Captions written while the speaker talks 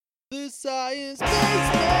The Science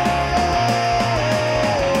Basement!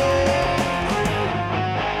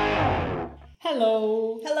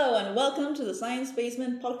 Hello! Hello and welcome to the Science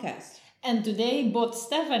Basement podcast. And today both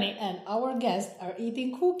Stephanie and our guest are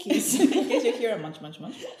eating cookies. In case you hear a munch.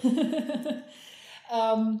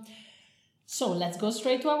 So let's go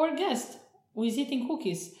straight to our guest who is eating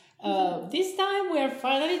cookies. This time we are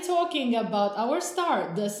finally talking about our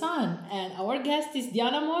star, the sun. And our guest is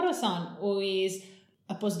Diana Morosan, who is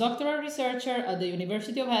a postdoctoral researcher at the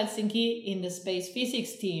University of Helsinki in the space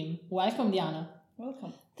physics team. Welcome, Diana.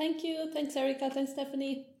 Welcome. Thank you. Thanks, Erica. Thanks,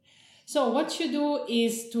 Stephanie. So what you do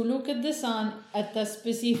is to look at the sun at a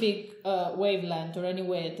specific wavelength, or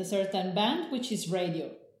anyway at a certain band, which is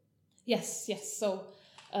radio. Yes. So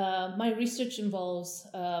my research involves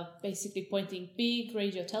basically pointing big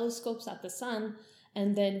radio telescopes at the sun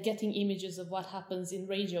and then getting images of what happens in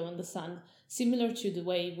radio on the sun, similar to the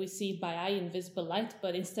way we see by eye in visible light,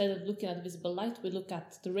 but instead of looking at visible light, we look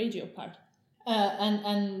at the radio part.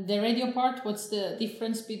 And the radio part, what's the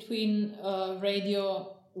difference between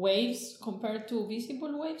radio waves compared to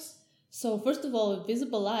visible waves? So first of all, with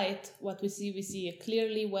visible light, what we see a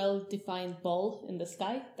clearly well-defined ball in the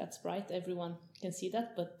sky. That's bright, everyone can see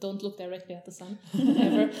that, but don't look directly at the sun,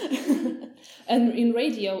 ever. And in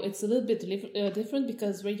radio, it's a little bit different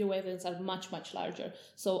because radio wavelengths are much, much larger.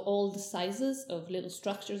 So all the sizes of little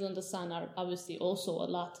structures on the sun are obviously also a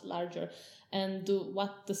lot larger. And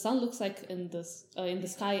what the sun looks like in the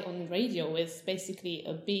sky on radio is basically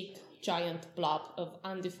a big, giant blob of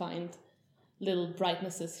undefined little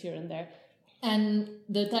brightnesses here and there. And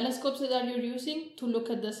the telescopes that you're using to look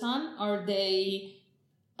at the sun, are they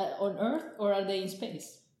on Earth or are they in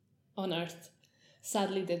space? On Earth.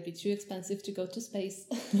 Sadly, they'd be too expensive to go to space.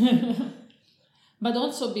 But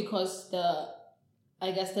also because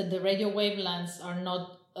I guess that the radio wavelengths are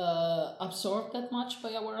not absorbed that much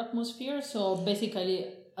by our atmosphere. So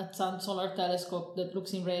basically, a solar telescope that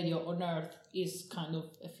looks in radio on Earth is kind of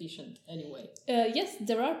efficient anyway. Yes,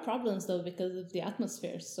 there are problems though because of the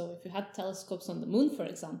atmosphere. So if you had telescopes on the moon, for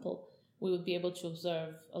example, we would be able to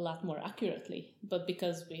observe a lot more accurately. But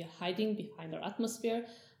because we are hiding behind our atmosphere,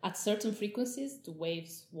 at certain frequencies, the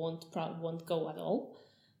waves won't go at all,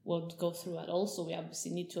 won't go through at all. So we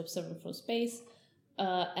obviously need to observe them from space.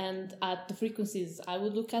 And at the frequencies I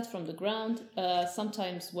would look at from the ground,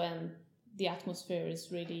 sometimes when the atmosphere is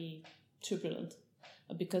really turbulent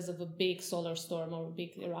because of a big solar storm or a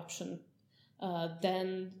big eruption,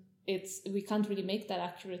 then we can't really make that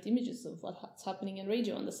accurate images of what's happening in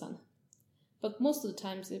radio on the sun. But most of the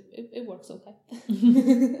times it works okay.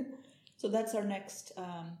 So that's our next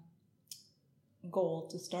goal,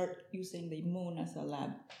 to start using the moon as a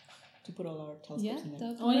lab to put all our telescopes in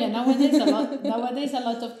there. Oh yeah, nowadays a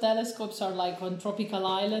lot of telescopes are like on tropical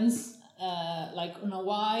islands. Like on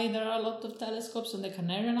Hawaii, there are a lot of telescopes. On the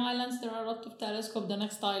Canarian Islands, there are a lot of telescopes. The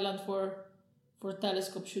next island for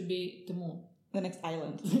telescope should be the moon. The next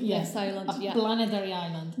island. Yes, island. A planetary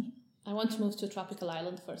island. I want to move to a tropical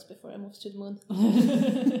island first before I move to the moon.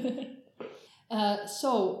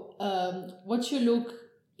 What you look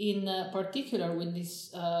in particular with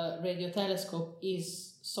this radio telescope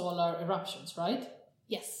is solar eruptions, right?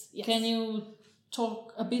 Yes. Can you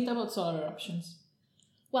talk a bit about solar eruptions?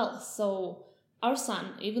 Well, so our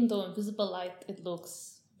sun, even though in visible light it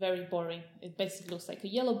looks very boring, it basically looks like a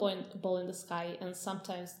yellow ball in the sky and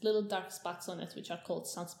sometimes little dark spots on it, which are called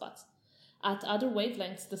sunspots. At other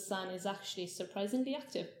wavelengths, the sun is actually surprisingly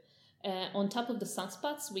active. On top of the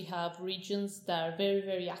sunspots, we have regions that are very,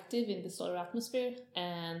 very active in the solar atmosphere,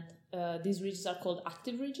 and these regions are called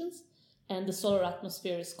active regions, and the solar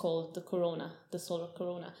atmosphere is called the corona, the solar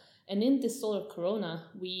corona. And in this solar corona,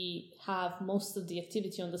 we have most of the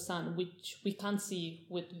activity on the sun, which we can't see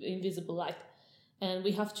with invisible light. And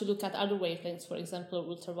we have to look at other wavelengths, for example,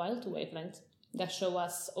 ultraviolet wavelengths, that show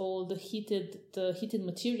us all the heated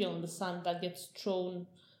material in the sun that gets thrown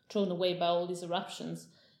away by all these eruptions.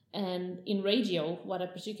 And in radio, what I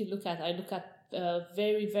particularly look at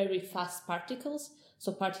very, very fast particles,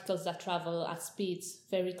 so particles that travel at speeds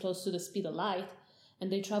very close to the speed of light, and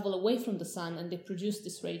they travel away from the sun and they produce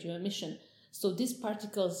this radio emission. So these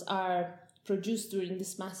particles are produced during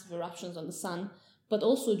these massive eruptions on the sun, but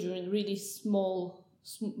also during really small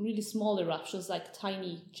eruptions like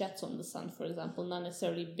tiny jets on the sun, for example, not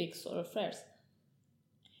necessarily big solar flares.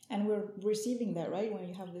 And we're receiving that, right? When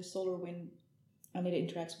you have this solar wind and it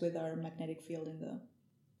interacts with our magnetic field in the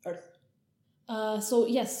Earth.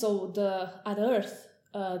 At Earth,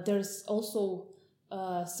 there's also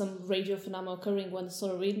some radio phenomena occurring when the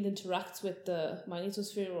solar wind interacts with the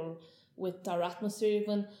magnetosphere or with our atmosphere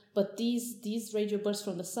even. But these radio bursts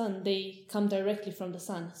from the sun, they come directly from the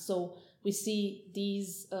sun. So we see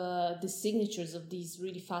these signatures of these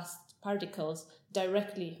really fast particles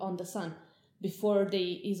directly on the sun before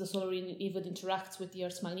the solar even interacts with the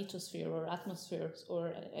Earth's magnetosphere or atmosphere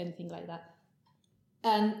or anything like that.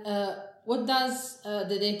 And what does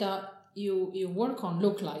the data you work on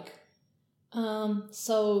look like?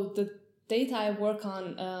 So the data I work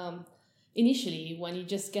on initially, when you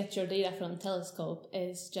just get your data from the telescope,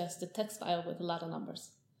 is just a text file with a lot of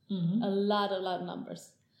numbers. Mm-hmm. A lot of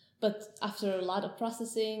numbers. But after a lot of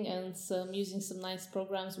processing and using some nice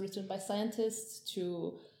programs written by scientists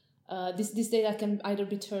to this data can either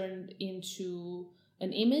be turned into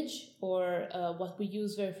an image or what we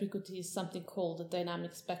use very frequently is something called a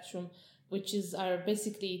dynamic spectrum, which are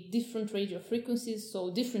basically different radio frequencies,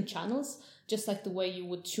 so different channels, just like the way you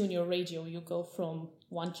would tune your radio. You go from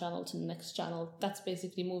one channel to the next channel. That's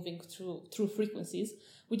basically moving through frequencies.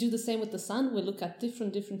 We do the same with the sun. We look at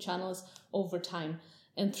different channels over time.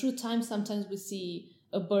 And through time, sometimes we see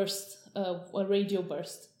a burst, a radio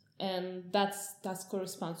burst, and that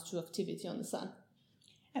corresponds to activity on the sun.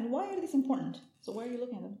 And why are these important? So why are you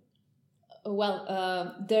looking at them? Well,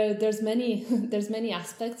 there's many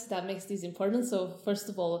aspects that makes these important. So first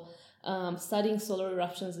of all, studying solar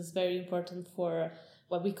eruptions is very important for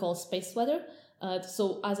what we call space weather.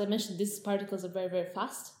 So as I mentioned, these particles are very, very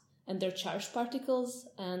fast, and they're charged particles,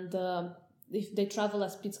 and if they travel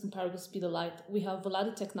at speeds comparable to the speed of light. We have a lot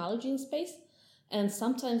of technology in space, and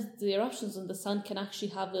sometimes the eruptions on the sun can actually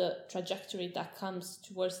have a trajectory that comes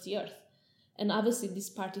towards the Earth. And obviously these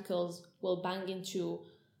particles will bang into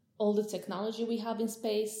all the technology we have in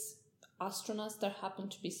space, astronauts that happen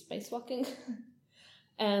to be spacewalking,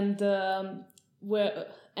 and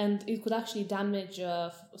it could actually damage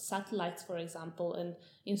satellites, for example, and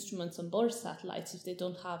instruments on board satellites if they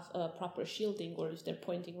don't have proper shielding or if they're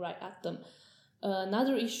pointing right at them.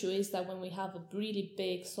 Another issue is that when we have a really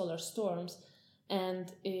big solar storms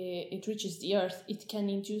and it reaches the Earth, it can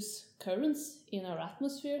induce currents in our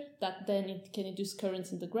atmosphere that then it can induce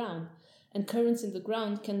currents in the ground. And currents in the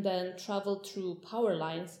ground can then travel through power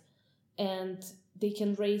lines, and they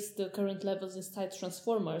can raise the current levels inside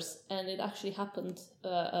transformers. And it actually happened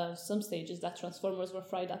some stages that transformers were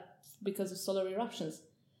fried up because of solar eruptions.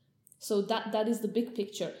 So that is the big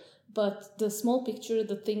picture. But the small picture,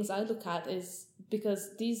 the things I look at is because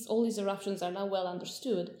all these eruptions are now well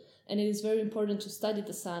understood, and it is very important to study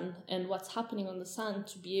the sun and what's happening on the sun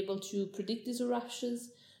to be able to predict these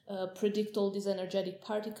eruptions, predict all these energetic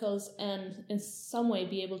particles, and in some way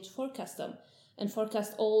be able to forecast them and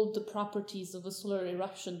forecast all the properties of a solar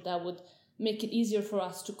eruption that would make it easier for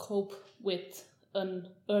us to cope with an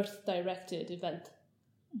Earth-directed event.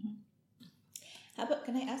 Mm-hmm. How about,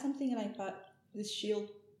 can I ask something about these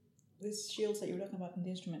shields that you're talking about in the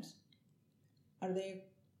instruments? Are they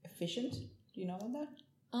efficient? Do you know about that?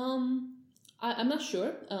 I'm not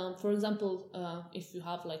sure. For example, if you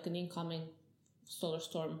have like an incoming solar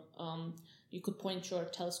storm, you could point your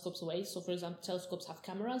telescopes away. So for example, telescopes have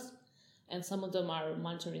cameras, and some of them are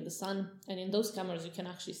monitoring the sun, and in those cameras you can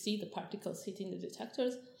actually see the particles hitting the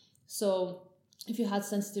detectors. So if you had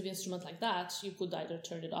sensitive instrument like that, you could either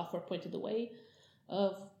turn it off or point it away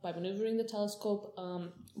by maneuvering the telescope.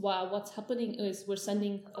 While what's happening is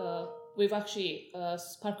we've actually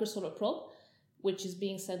Parker Solar Probe, which is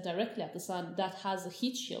being sent directly at the sun, that has a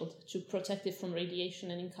heat shield to protect it from radiation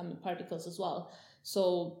and incoming particles as well.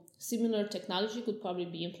 So similar technology could probably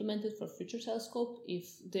be implemented for future telescope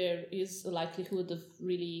if there is a likelihood of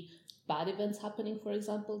really bad events happening, for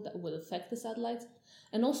example, that will affect the satellites.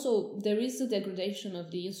 And also there is a degradation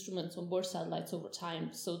of the instruments on board satellites over time.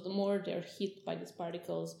 So the more they're hit by these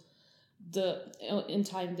particles, in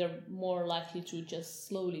time they're more likely to just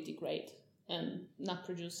slowly degrade and not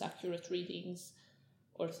produce accurate readings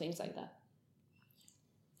or things like that.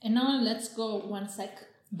 And now let's go one sec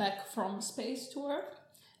back from space to Earth.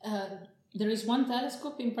 There is one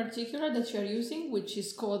telescope in particular that you're using, which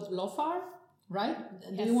is called LOFAR, right?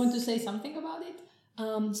 Yes. Do you want to say something about it?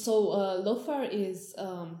 LOFAR is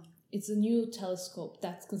it's a new telescope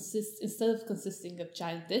that instead of consisting of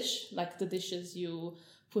giant dish, like the dishes you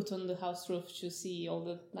put on the house roof to see all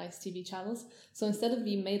the nice TV channels. So instead of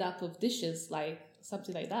being made up of dishes, like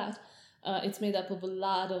something like that, it's made up of a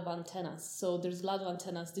lot of antennas. So there's a lot of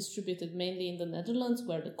antennas distributed mainly in the Netherlands,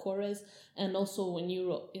 where the core is, and also in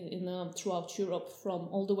Europe, throughout Europe, from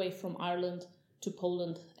all the way from Ireland to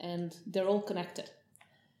Poland, and they're all connected.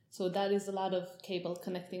 So that is a lot of cable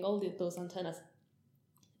connecting all those antennas.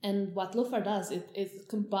 And what LOFAR does, it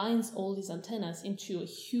combines all these antennas into a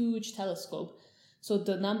huge telescope. So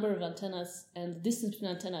the number of antennas and the distance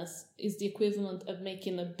between antennas is the equivalent of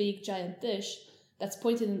making a big giant dish that's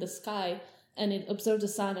pointed in the sky, and it observes the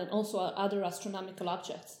sun and also other astronomical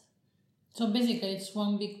objects. So basically, it's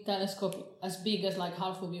one big telescope as big as like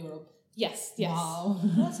half of Europe. Yes. Wow.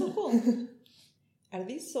 That's so cool. Are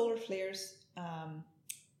these solar flares,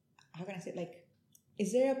 how can I say it, like,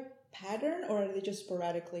 is there a pattern or are they just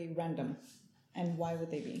sporadically random? And why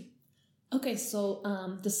would they be? Okay, so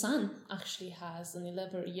the sun actually has an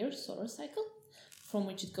 11-year solar cycle from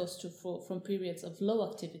which it goes to from periods of low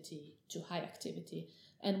activity to high activity.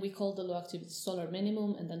 And we call the low activity solar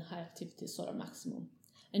minimum and then high activity solar maximum.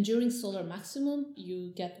 And during solar maximum,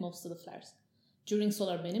 you get most of the flares. During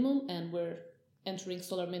solar minimum, and we're entering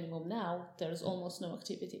solar minimum now, there's almost no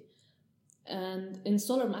activity. And in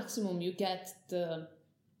solar maximum, you get the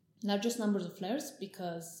largest numbers of flares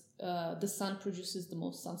because the sun produces the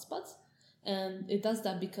most sunspots. And it does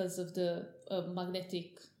that because of the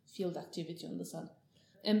magnetic field activity on the sun.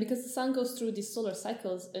 And because the sun goes through these solar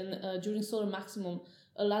cycles, and during solar maximum,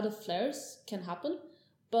 a lot of flares can happen,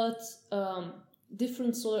 but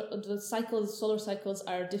solar cycles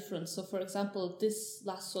are different. So, for example, this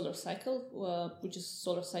last solar cycle, which is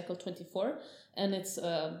solar cycle 24, and it's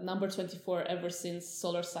number 24 ever since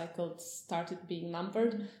solar cycles started being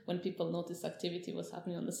numbered, when people noticed activity was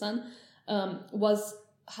happening on the sun,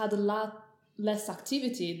 had a lot less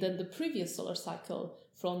activity than the previous solar cycle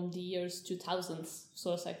from the years 2000s,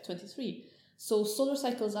 solar cycle 23. So solar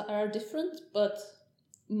cycles are different, but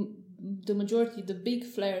the majority, the big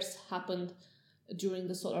flares happened during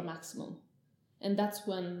the solar maximum. And that's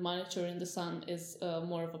when monitoring the sun is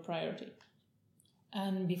more of a priority.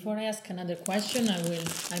 And before I ask another question,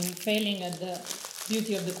 I'm failing at the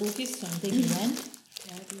beauty of the cookies, so I'm taking one.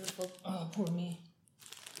 Yeah, beautiful. Oh, poor me.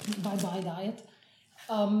 Bye-bye diet.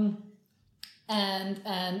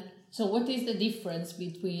 And so what is the difference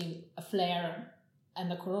between a flare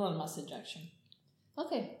and a coronal mass ejection?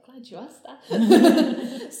 Okay, glad you asked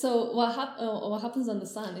that. So what happens on the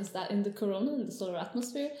sun is that in the corona, in the solar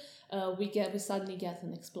atmosphere, we suddenly get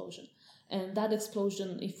an explosion. And that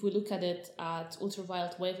explosion, if we look at it at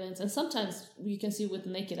ultraviolet wavelengths, and sometimes you can see with the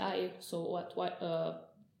naked eye, so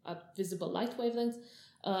at visible light wavelengths,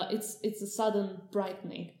 it's a sudden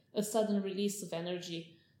brightening, a sudden release of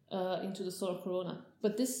energy into the solar corona.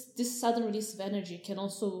 But this sudden release of energy can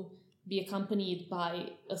also be accompanied by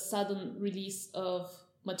a sudden release of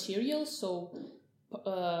material, so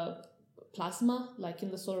plasma, like in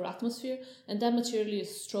the solar atmosphere, and that material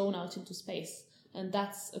is thrown out into space, and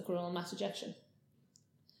that's a coronal mass ejection.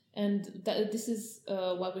 And this is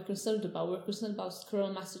what we're concerned about. We're concerned about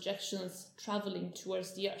coronal mass ejections traveling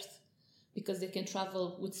towards the Earth, because they can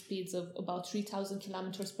travel with speeds of about 3,000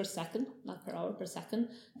 kilometers per second, not per hour, per second.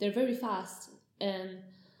 They're very fast, and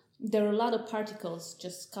there are a lot of particles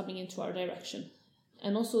just coming into our direction.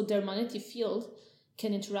 And also their magnetic field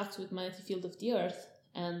can interact with the magnetic field of the Earth,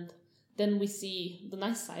 and then we see the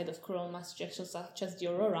nice side of coronal mass ejections, such as the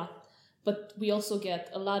aurora, but we also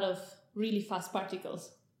get a lot of really fast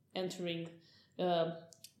particles entering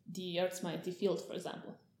the Earth's magnetic field, for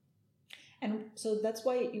example. And so that's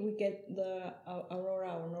why we get the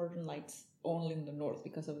aurora or northern lights only in the north,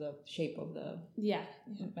 because of the shape of the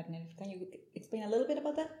magnetic. Can you explain a little bit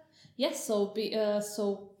about that? Yes, so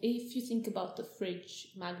if you think about the fridge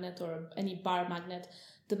magnet or any bar magnet,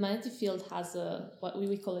 the magnetic field has what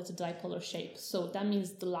we call it a dipolar shape. So that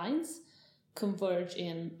means the lines converge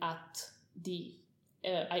at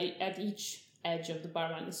each edge of the bar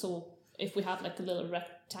magnet. So if we have like a little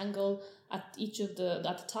rectangle at each of at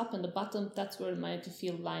the top and the bottom, that's where the magnetic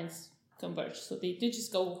field lines converge. So they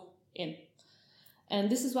just go in. And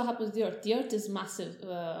this is what happens with the Earth. The Earth is a massive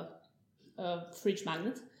fridge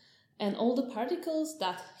magnet, and all the particles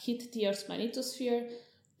that hit the Earth's magnetosphere,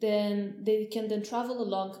 then they can then travel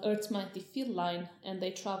along Earth's magnetic field line, and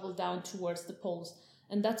they travel down towards the poles.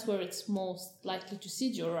 And that's where it's most likely to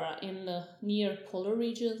see the aurora, in the near polar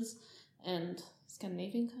regions and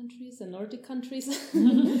Scandinavian countries and Nordic countries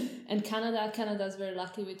and Canada. Canada is very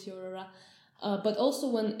lucky with the aurora. But also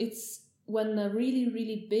when a really,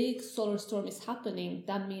 really big solar storm is happening,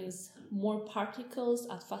 that means more particles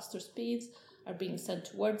at faster speeds are being sent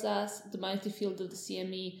towards us. The magnetic field of the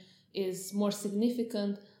CME is more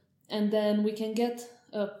significant, and then we can get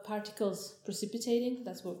particles precipitating.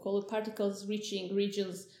 That's what we call it. Particles reaching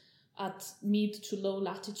regions at mid to low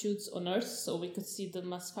latitudes on Earth. So we could see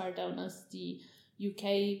them as far down as the UK,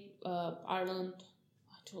 Ireland,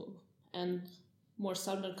 and more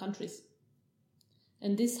southern countries.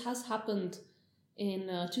 And this has happened in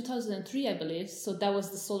 2003, I believe. So that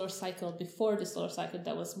was the solar cycle before the solar cycle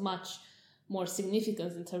that was much more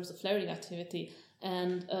significant in terms of flaring activity.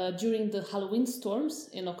 And during the Halloween storms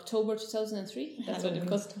in October 2003, that's what it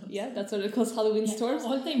calls. Yeah, that's what it calls, Halloween storms.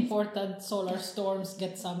 All the important solar storms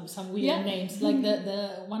get some weird Yeah. names. Like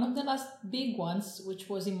the one of the last big ones, which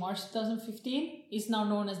was in March 2015, is now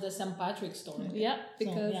known as the St. Patrick storm. Yeah,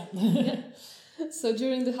 because So, yeah. yeah. So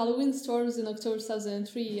during the Halloween storms in October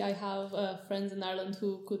 2003, I have friends in Ireland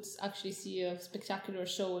who could actually see a spectacular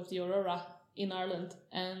show of the aurora in Ireland,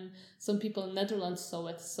 and some people in Netherlands saw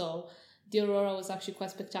it. So the aurora was actually quite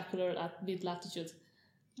spectacular at mid-latitude.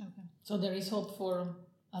 Okay. So there is hope for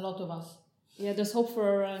a lot of us. Yeah, there's hope for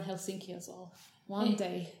aurora in Helsinki as well. One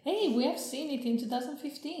day. Hey, we have seen it in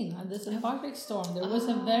 2015 at the St. Patrick storm. There was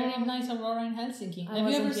a very nice aurora in Helsinki. Have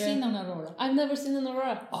you ever seen an aurora? I've never seen an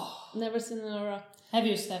aurora. Oh. Never seen an aurora. Have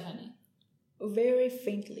you, Stephanie? Very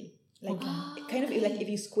faintly. Like, kind of like if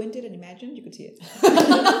you squinted and imagined, you could see it.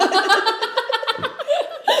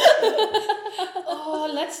 Oh,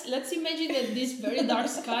 let's imagine that this very dark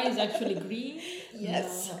sky is actually green.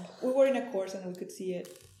 Yes. We were in a course and we could see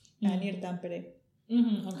it near Tampere.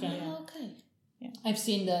 Mm-hmm, okay. Oh, okay. I've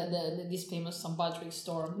seen the this famous St. Patrick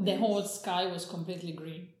storm. The whole sky was completely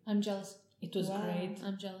green. I'm jealous. It was great.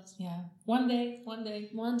 I'm jealous. Yeah. One day. One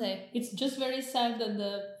day. It's just very sad that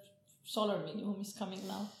the solar minimum is coming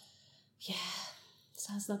now. Yeah.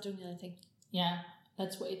 Sun's not doing anything. Yeah.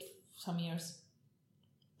 Let's wait some years.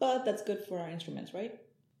 But that's good for our instruments, right?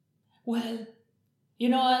 Well,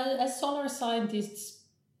 as solar scientists,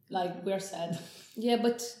 like, we're sad. Yeah,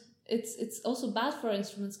 but it's also bad for our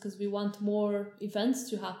instruments because we want more events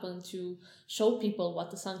to happen to show people what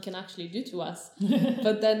the sun can actually do to us.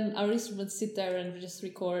 But then our instruments sit there and just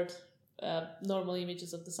record normal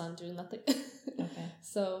images of the sun doing nothing. Okay.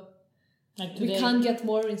 So Like we today, can't get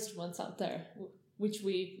more instruments out there, which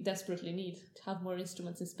we desperately need to have more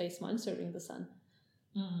instruments in space monitoring the sun.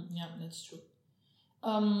 Yeah, that's true.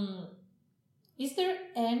 Is there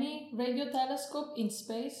any radio telescope in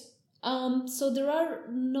space? So there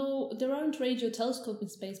aren't radio telescopes in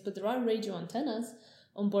space, but there are radio antennas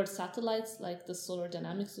on board satellites like the Solar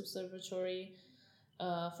Dynamics Observatory,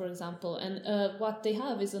 for example. And what they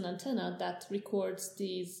have is an antenna that records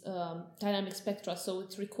these dynamic spectra. So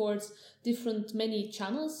it records many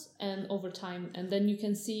channels and over time, and then you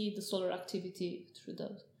can see the solar activity through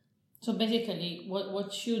those. So basically,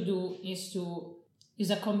 what you do is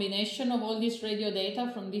a combination of all this radio data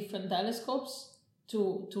from different telescopes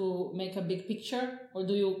to make a big picture, or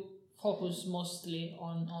do you focus mostly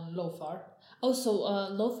on LOFAR? Also,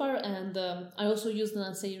 LOFAR, and I also use the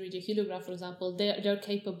Nancy radioheliograph, for example. They're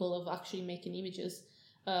capable of actually making images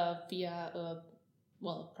via a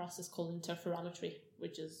process called interferometry,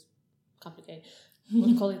 which is complicated.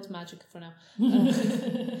 We'll call it magic for now.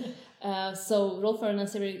 So LOFAR and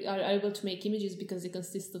Nancy are able to make images because they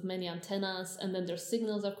consist of many antennas, and then their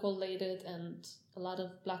signals are collated, and a lot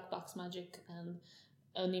of black box magic, and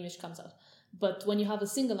an image comes out. But when you have a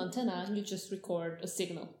single antenna, you just record a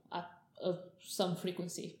signal at some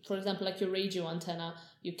frequency. For example, like your radio antenna,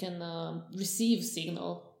 you can receive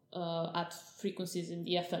signal at frequencies in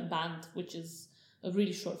the FM band, which is a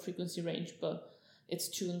really short frequency range, but it's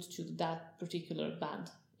tuned to that particular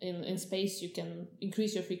band. In space, you can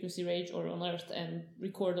increase your frequency range, or on Earth, and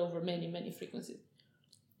record over many, many frequencies.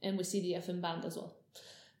 And we see the FM band as well.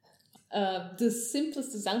 The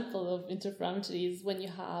simplest example of interferometry is when you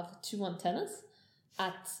have two antennas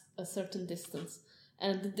at a certain distance.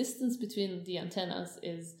 And the distance between the antennas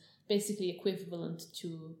is basically equivalent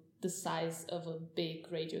to the size of a big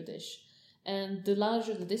radio dish. And the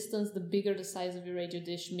larger the distance, the bigger the size of your radio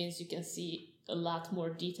dish means you can see a lot more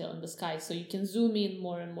detail in the sky. So you can zoom in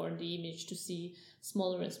more and more in the image to see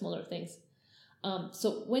smaller and smaller things.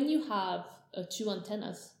 So when you have two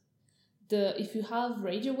antennas, if you have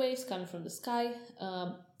radio waves coming from the sky,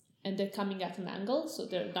 and they're coming at an angle, so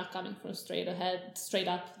they're not coming from straight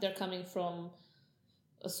up, they're coming from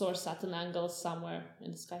a source at an angle somewhere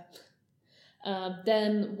in the sky.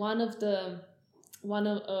 Then one of the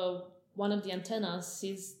antennas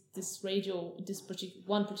sees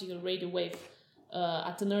one particular radio wave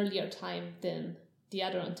at an earlier time than the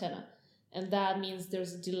other antenna, and that means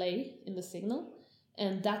there's a delay in the signal.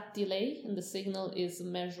 And that delay in the signal is a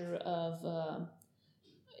measure of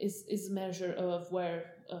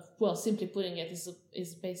simply putting it,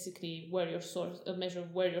 is basically a measure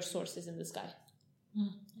of where your source is in the sky.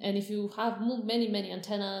 And if you have many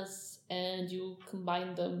antennas and you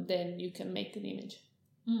combine them, then you can make an image.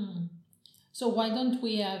 So why don't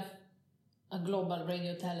we have a global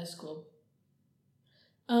radio telescope?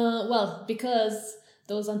 Because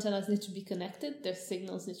those antennas need to be connected, their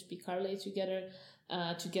signals need to be correlated together.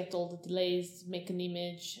 To get all the delays, make an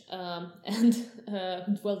image.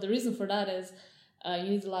 The reason for that is you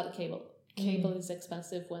need a lot of cable. Cable is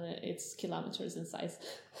expensive when it's kilometers in size.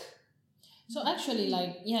 So actually,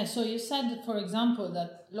 so you said, for example,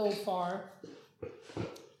 that LoFar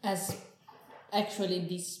has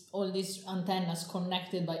actually all these antennas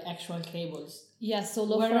connected by actual cables. Yeah, so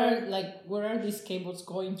LoFar... Where are these cables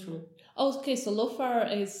going through? Okay, so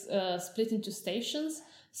LoFar is split into stations.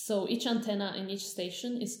 So each antenna in each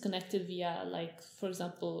station is connected via, for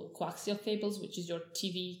example, coaxial cables, which is your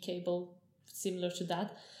TV cable, similar to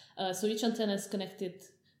that. So each antenna is connected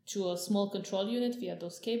to a small control unit via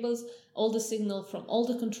those cables. All the signal from all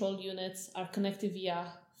the control units are connected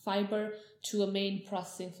via fiber to a main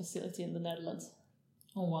processing facility in the Netherlands.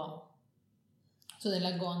 Oh, wow. So they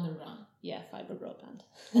go underground. Yeah, fiber broadband.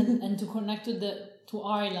 and to connect to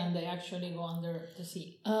Ireland, they actually go under the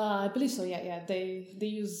sea. I believe so. Yeah. They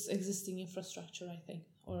use existing infrastructure, I think,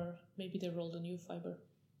 or maybe they rolled a new fiber.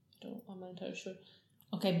 I'm not entirely sure.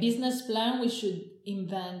 Okay, business plan. We should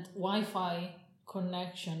invent Wi-Fi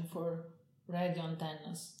connection for radio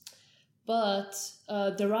antennas. But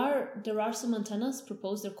there are some antennas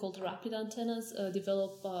proposed. They're called rapid antennas,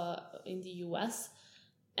 developed in the US.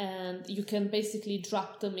 And you can basically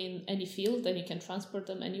drop them in any field and you can transport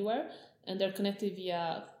them anywhere. And they're connected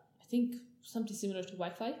via, I think, something similar to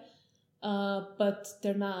Wi-Fi. But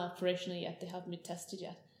they're not operational yet. They haven't been tested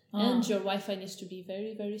yet. And your Wi-Fi needs to be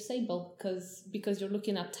very, very stable because you're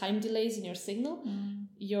looking at time delays in your signal.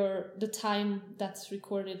 The time that's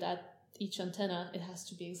recorded at each antenna, it has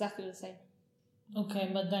to be exactly the same. Okay,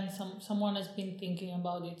 but then someone has been thinking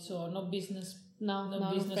about it, so no business. No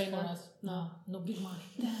business for us. No big money.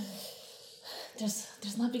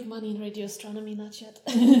 There's not big money in radio astronomy, not yet.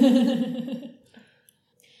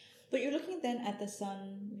 But you're looking then at the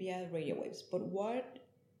sun via radio waves. But what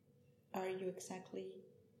are you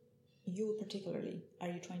particularly, are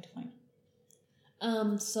you trying to find?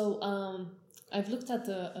 I've looked at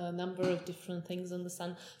a number of different things on the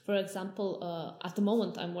sun. For example, at the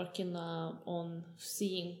moment I'm working on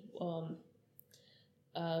seeing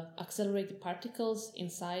accelerated particles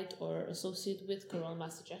inside or associated with coronal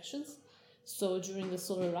mass ejections. So during the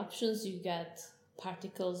solar eruptions, you get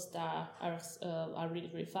particles that are really,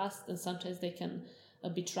 really fast, and sometimes they can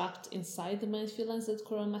be trapped inside the magnetic field lines at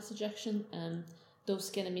coronal mass ejection, and those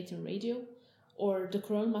can emit in radio. Or the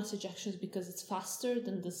coronal mass ejections, because it's faster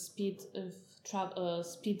than the speed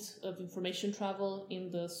of information travel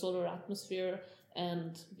in the solar atmosphere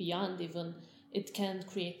and beyond even, it can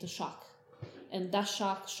create a shock. And that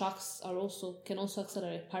shocks can also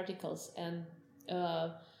accelerate particles, and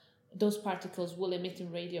those particles will emit in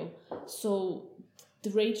radio. So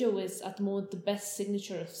the radio is at the moment the best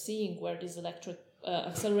signature of seeing where these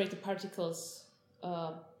accelerated particles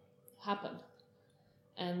happen.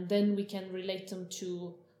 And then we can relate them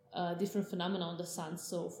to different phenomena on the sun.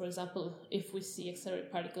 So, for example, if we see accelerated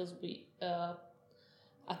particles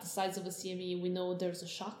at the sides of a CME, we know there's a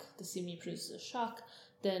shock. The CME produces a shock.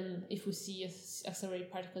 Then if we see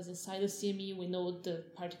accelerated particles inside the CME, we know the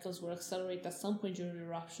particles were accelerated at some point during the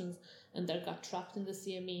eruptions and they got trapped in the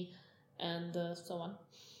CME, and so on.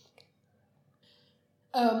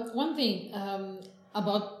 One thing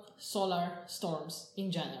about solar storms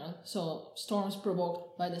in general, so storms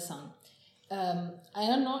provoked by the sun. I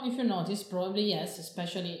don't know if you noticed, probably yes,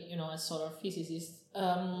 especially, as solar physicists,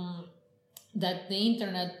 that the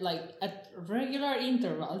internet, at regular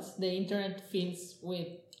intervals, the internet fills with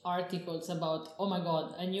articles about, oh my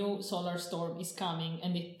god, a new solar storm is coming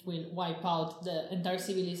and it will wipe out the entire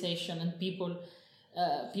civilization and people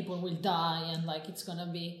will die and it's gonna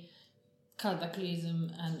be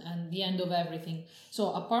cataclysm and the end of everything.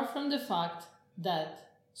 So apart from the fact that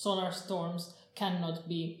solar storms cannot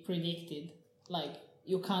be predicted,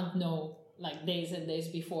 you can't know days and days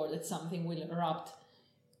before that something will erupt,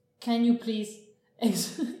 can you please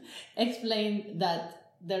explain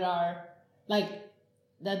that there are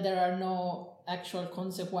no actual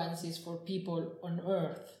consequences for people on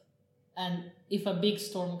Earth, and if a big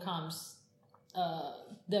storm comes,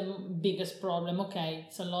 the biggest problem, okay,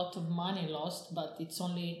 it's a lot of money lost, but it's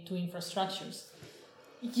only to infrastructures.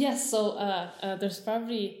 Yes, so there's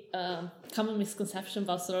probably common misconception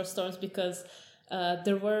about solar storms because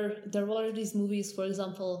there were these movies, for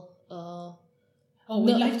example.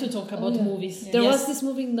 We like to talk about movies. There was this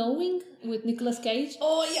movie Knowing with Nicolas Cage.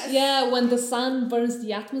 Oh, yes! Yeah, when the sun burns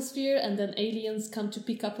the atmosphere and then aliens come to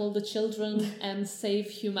pick up all the children and save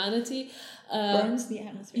humanity. Burns the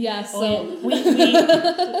atmosphere. Yeah, so...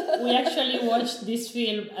 we actually watched this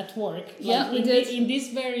film at work. We did. In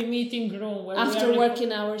this very meeting room. Where after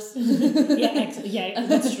working hours. Yeah,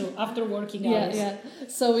 that's true. After working hours. Yeah.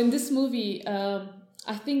 So in this movie,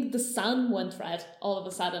 I think the sun went red all of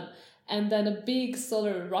a sudden. and then a big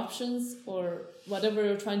solar eruptions or whatever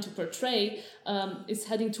you're trying to portray is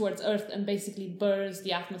heading towards Earth and basically burns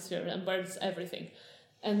the atmosphere and burns everything.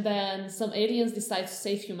 And then some aliens decide to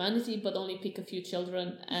save humanity, but only pick a few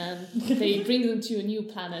children, and they bring them to a new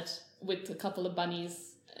planet with a couple of bunnies,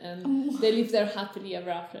 and they live there happily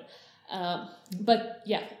ever after. But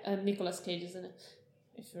yeah, Nicolas Cage is in it,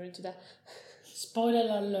 if you're into that. Spoiler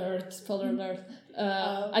alert. Spoiler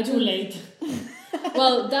alert. Too late.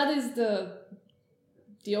 Well, that is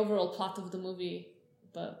the overall plot of the movie,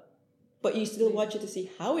 But you still watch it to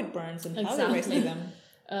see how it burns and how they rescue them.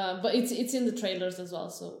 But it's in the trailers as well,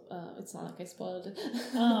 so it's not like I spoiled it.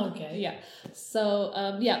 Oh, okay. Yeah. So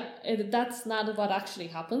that's not what actually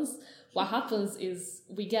happens. What happens is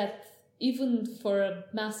we get, even for a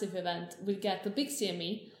massive event, we get the big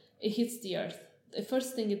CME. It hits the Earth. The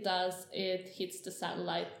first thing it does, it hits the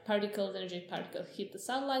satellite. Energetic particles hit the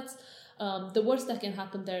satellites. The worst that can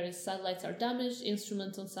happen there is satellites are damaged,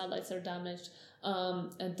 instruments on satellites are damaged,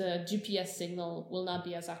 and the GPS signal will not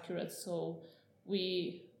be as accurate, so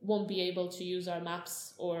we won't be able to use our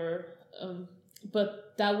maps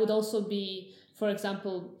but that would also be, for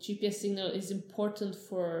example, GPS signal is important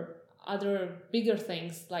for other bigger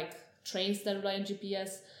things like trains that rely on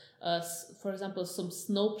GPS. For example, some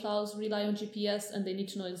snow plows rely on GPS and they need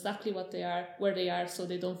to know exactly where they are, so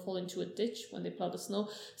they don't fall into a ditch when they plow the snow.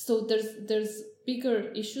 So there's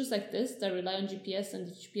bigger issues like this that rely on GPS, and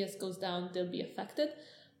the GPS goes down, they'll be affected,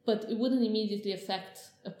 but it wouldn't immediately affect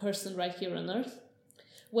a person right here on Earth.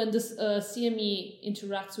 When this CME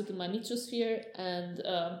interacts with the magnetosphere and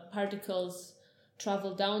particles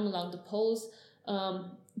travel down along the poles,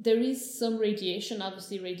 there is some radiation,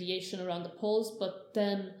 obviously radiation around the poles, but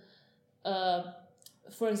then,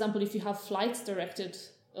 for example, if you have flights directed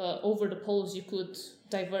over the poles, you could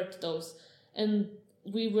divert those. And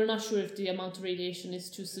we were not sure if the amount of radiation is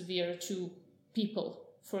too severe to people,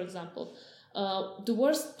 for example. The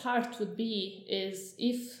worst part would be is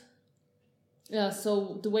if,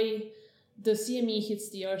 so the way the CME hits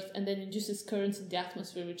the Earth and then induces currents in the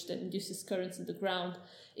atmosphere, which then induces currents in the ground,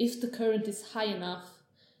 if the current is high enough,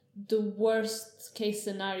 the worst case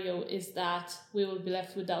scenario is that we will be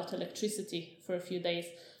left without electricity for a few days.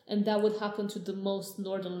 And that would happen to the most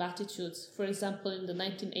northern latitudes. For example, in the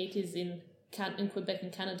 1980s in Quebec in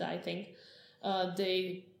Canada, I think,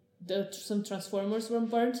 some transformers were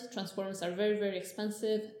burned. Transformers are very, very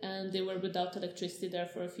expensive, and they were without electricity there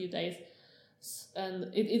for a few days.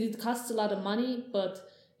 And it costs a lot of money,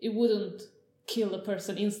 but it wouldn't kill a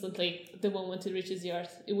person instantly the moment it reaches the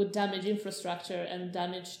Earth. It would damage infrastructure and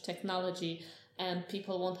damage technology, and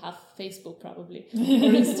people won't have Facebook probably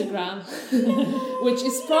or Instagram, which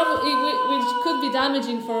could be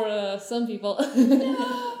damaging for some people.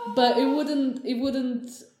 But it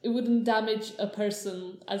wouldn't damage a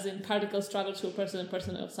person, as in particles travel to a person and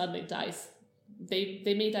person suddenly dies.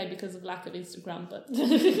 They may die because of lack of Instagram, but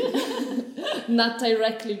not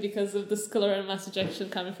directly because of the scleral mass ejection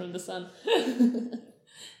coming from the sun.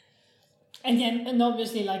 And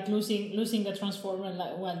obviously, like losing a transformer,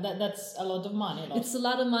 that's a lot of money lost. It's a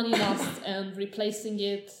lot of money lost, and replacing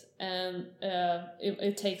it, and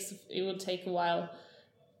it will take a while.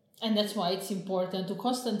 And that's why it's important to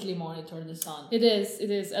constantly monitor the sun. It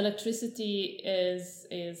is. Electricity is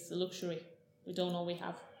a luxury. We don't know we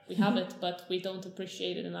have. We have it, but we don't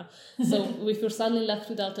appreciate it enough. So if you're suddenly left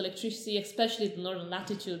without electricity, especially the northern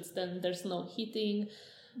latitudes, then there's no heating,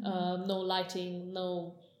 no lighting,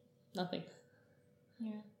 no nothing.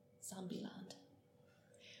 Yeah. Zombie land.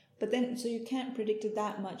 But then, so you can't predict it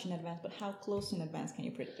that much in advance, but how close in advance can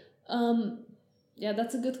you predict it? Yeah,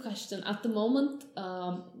 that's a good question. At the moment,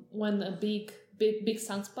 when a big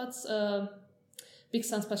sunspots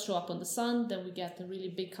show up on the sun, then we get a really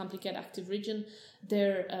big, complicated active region.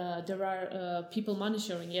 There are people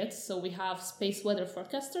monitoring it. So we have space weather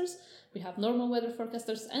forecasters, we have normal weather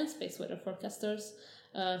forecasters, and space weather forecasters.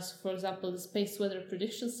 So for example, the Space Weather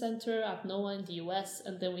Prediction Center at NOAA in the US,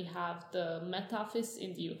 and then we have the Met Office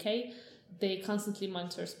in the UK. They constantly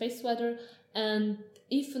monitor space weather, and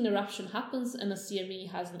if an eruption happens and a CME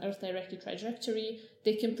has an Earth-directed trajectory,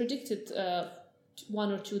 they can predict it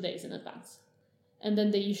 1 or 2 days in advance. And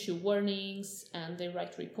then they issue warnings and they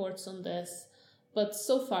write reports on this. But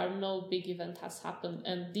so far, no big event has happened.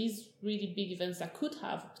 And these really big events that could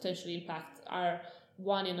have potentially impact are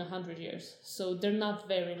 1 in 100 years. So they're not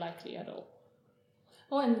very likely at all.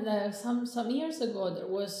 Oh, and some years ago, there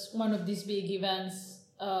was one of these big events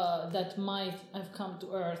that might have come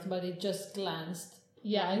to Earth, but it just glanced.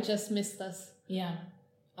 Yeah, right? it just missed us. Yeah.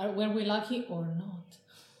 Were we lucky or not?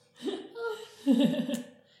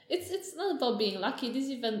 It's not about being lucky. This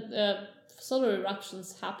event, solar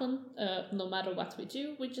eruptions happen no matter what we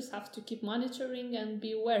do. We just have to keep monitoring and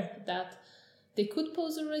be aware that they could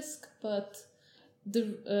pose a risk, but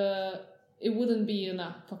it wouldn't be an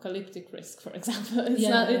apocalyptic risk, for example.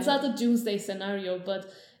 It's not a doomsday scenario,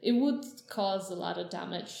 but it would cause a lot of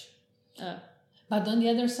damage. But on the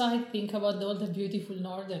other side, think about all the beautiful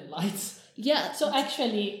northern lights. Yeah. So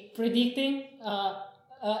actually predicting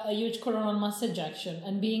a huge coronal mass ejection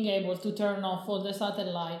and being able to turn off all the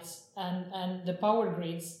satellites and the power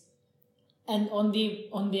grids, and on the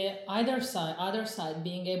other side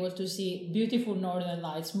being able to see beautiful northern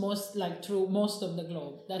lights through most of the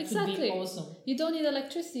globe. That would be awesome. You don't need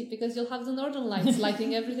electricity because you'll have the northern lights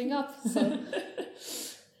lighting everything up. So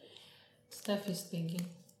Steph is thinking.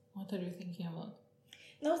 What are you thinking about?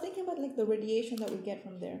 No, I was thinking about like the radiation that we get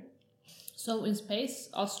from there. So in space,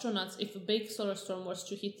 astronauts, if a big solar storm was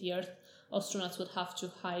to hit the Earth, astronauts would have to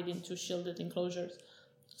hide into shielded enclosures,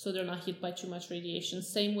 so they're not hit by too much radiation.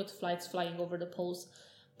 Same with flights flying over the poles.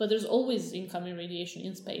 But there's always incoming radiation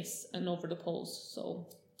in space and over the poles, so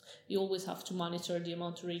you always have to monitor the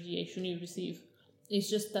amount of radiation you receive. It's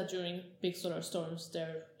just that during big solar storms,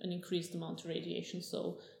 there's an increased amount of radiation,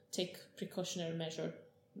 so take precautionary measure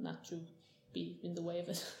not to be in the way of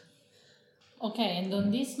it. Okay, and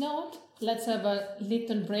on this note, let's have a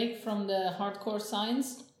little break from the hardcore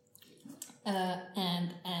science,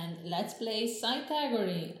 and let's play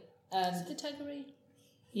Cytagory. Cytagory.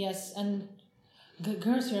 Yes, and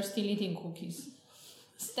girls, you're still eating cookies.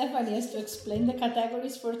 Stephanie has to explain the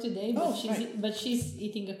categories for today, but she's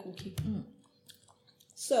eating a cookie.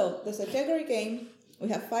 So the Cytagory game, we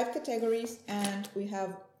have 5 categories, and we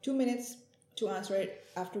have 2 minutes to answer it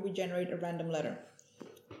after we generate a random letter.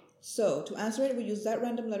 So to answer it, we use that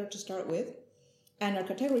random letter to start with, and our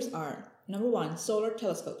categories are: number 1, solar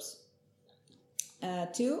telescopes;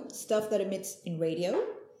 2, stuff that emits in radio;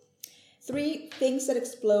 3, things that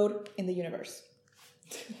explode in the universe;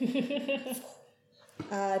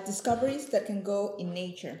 discoveries that can go in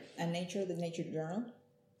Nature, and Nature, the Nature Journal;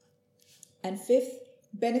 and 5th,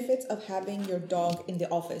 benefits of having your dog in the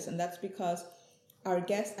office, and that's because our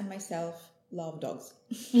guest and myself love dogs.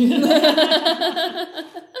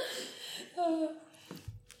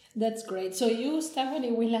 That's great. So you,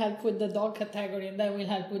 Stephanie, will help with the dog category, and then we'll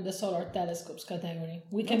help with the solar telescopes category.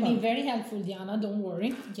 We can be very helpful, Diana, don't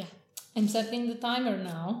worry. Yeah. I'm setting the timer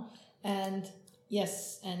now, and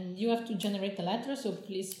yes, and you have to generate the letter, so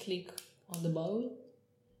please click on the bowl.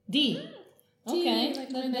 D. Okay, like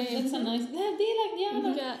that's a nice... Yeah, D like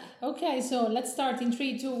Diana. Yeah. Okay, so let's start in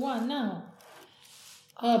 3, 2, 1 now.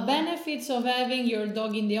 Benefits of having your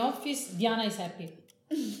dog in the office. Diana is happy.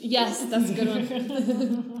 Yes, that's a good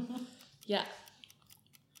one. Yeah.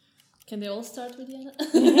 Can they all start with Diana?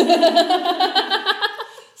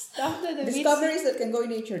 Stuff that Discoveries that can go in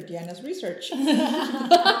Nature, Diana's research.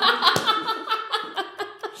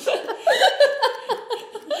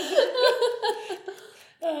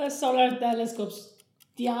 Solar telescopes.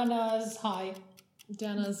 Diana's high.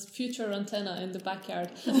 Diana's future antenna in the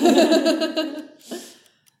backyard.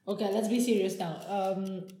 Okay, let's be serious now.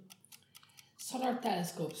 Solar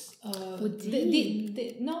telescopes. With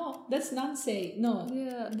no, that's Nancy. No.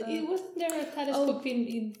 Yeah. It wasn't there a telescope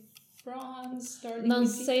in France starting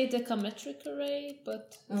Nancy decametric array,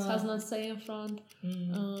 but it has Nancy in front.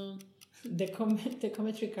 The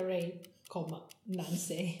decametric array, comma,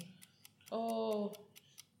 Nancy. Oh,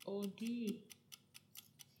 D.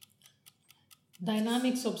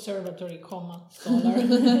 Dynamics Observatory, comma, solar.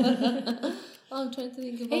 I'm trying to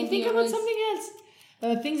think about Hey, think about something else.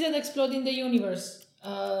 Things that explode in the universe.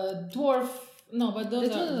 Dwarf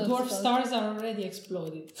stars are already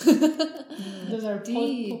exploded. Those are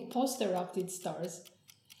post-erupted stars.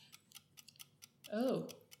 Oh.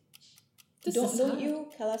 Don't you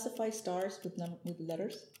classify stars with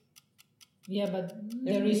letters? Yeah, but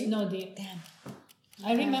there is no D. Damn.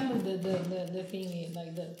 I remember the thingy,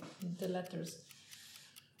 like the letters.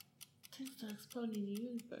 Things that explode in the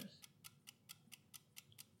universe.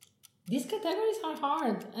 These categories are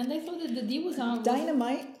hard, and I thought that the D was out.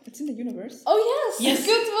 Dynamite, it's in the universe. Oh yes,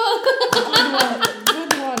 good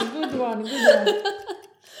one. Good one.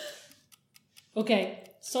 Okay,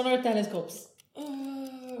 solar telescopes.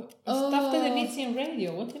 Stuff that emits in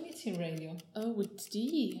radio. What emits in radio? Oh, with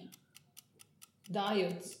D.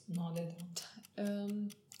 Diodes. No, they don't.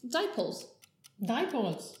 Dipoles.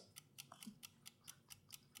 Dipoles.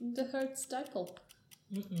 The Hertz dipole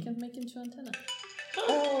can make into antenna.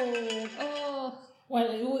 Oh. Well,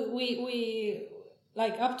 we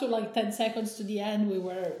like up to like 10 seconds to the end, we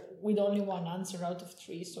were with only one answer out of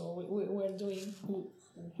 3, so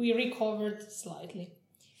we recovered slightly.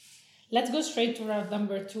 Let's go straight to round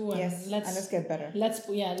number 2 and Yes, and let's get better. Let's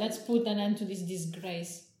put an end to this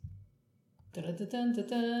disgrace.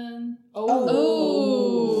 Dun-dun-dun-dun-dun.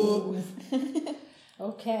 Oh.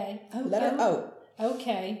 Okay. Letter O.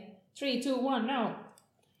 Okay. 3, 2, 1, now.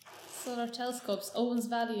 Solar telescopes, Owens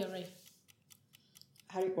Valley array.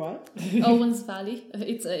 How do you what? Owens Valley.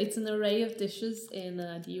 It's an array of dishes in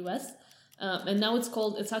the US, and now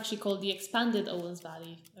it's actually called the expanded Owens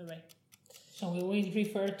Valley array. So we will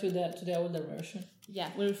refer to the older version.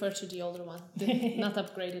 Yeah, we refer to the older one, the not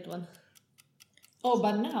upgraded one. Oh,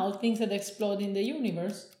 but now things that explode in the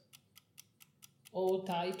universe.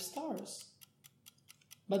 O-type stars.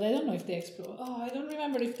 But I don't know if they explode. Oh, I don't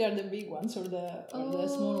remember if they're the big ones or the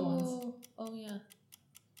small ones. Oh yeah.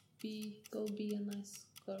 Go be a nice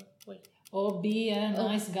girl. Wait. Oh, be a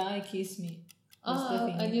nice guy, kiss me. That's the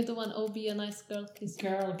thing. I knew the one. Oh, be a nice girl, kiss me.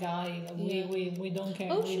 Girl, guy. Yeah. We don't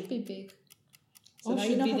care. Oh, should be big. So now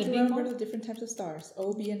you know how to remember the different types of stars.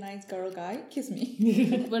 Oh, be a nice girl, guy, kiss me.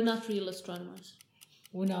 We're not real astronomers.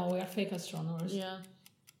 We are fake astronomers. Yeah.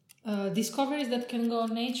 Discoveries that can go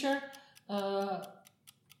on nature.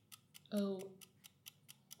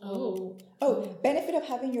 Benefit of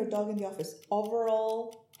having your dog in the office.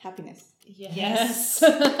 Overall happiness. Yes.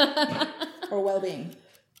 Or well-being.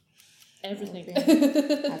 Everything.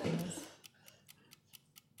 Happiness.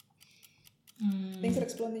 Things that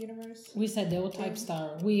explode in the universe. We said the O-type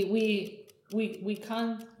star. We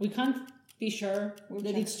can't be sure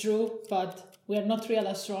that it's true, but we are not real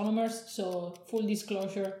astronomers, so full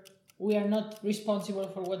disclosure, we are not responsible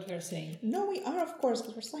for what we are saying. No, we are, of course,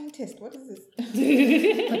 because we're scientists. What is this?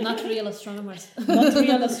 But not real astronomers. Not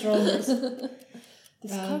real astronomers.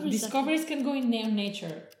 Discoveries can go in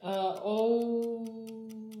nature. No.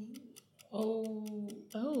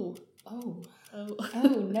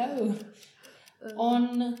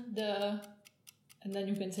 And then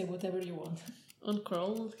you can say whatever you want. On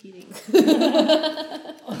coral heating.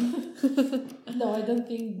 No, I don't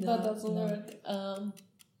think That doesn't work.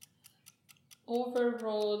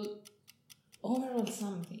 Overall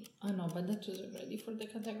something. Oh no, but that was already for the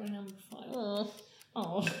category number 5.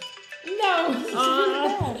 Oh. No!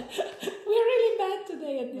 We're really bad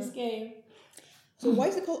today at this game. So why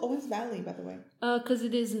is it called Owens Valley, by the way? Because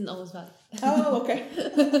it is in Owens Valley. Oh, okay.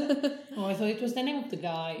 Oh, I thought it was the name of the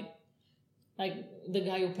guy. Like, the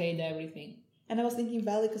guy who paid everything. And I was thinking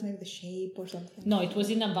Valley because maybe the shape or something. No, it was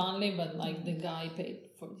in a Valley, but like the guy paid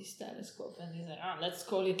for this telescope and he's like, let's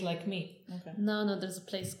call it like me. Okay. No, there's a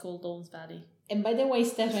place called Owens Valley. And by the way,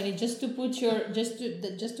 Stephanie, just to put your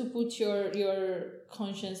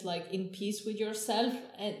conscience like in peace with yourself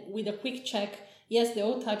and with a quick check, yes, the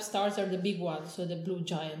O-type stars are the big ones, so the blue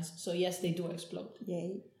giants. So yes, they do explode.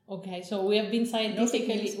 Yay. Okay, so we have been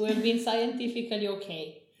scientifically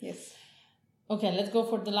okay. Yes. Okay, let's go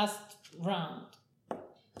for the last round.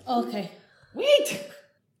 Okay. Wait.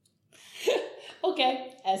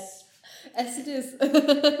 Okay, S. As it is.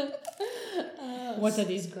 What a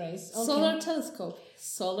disgrace. Okay. Solar telescope.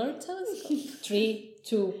 3,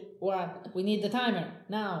 2, 1. We need the timer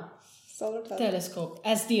now. Solar Telescope.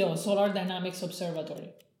 SDO, Solar Dynamics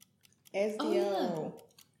Observatory. SDO. Oh, yeah.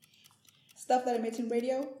 Stuff that emits in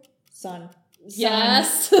radio. Sun.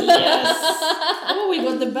 Yes. Yes. Oh, we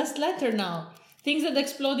got the best letter now. Things that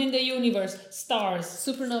explode in the universe. Stars.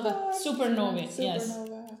 Supernova. Supernovae. Yes.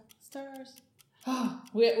 Supernova. Stars. Oh,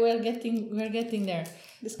 we're getting there.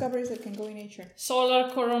 Discoveries that can go in nature. Solar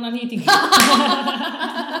coronal heating.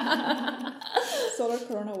 Solar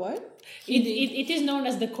corona what? It is known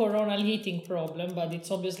as the coronal heating problem, but it's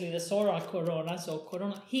obviously the solar corona, so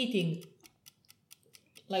coronal heating.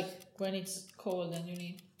 Like when it's cold and you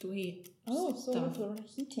need to heat. Oh, solar stuff. corona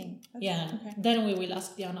heating. Yeah. Okay. Then we will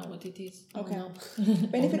ask Diana what it is. Okay. Oh, no.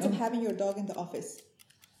 Benefits of having your dog in the office.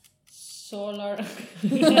 Solar.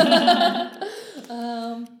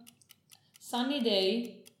 Sunny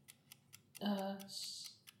day.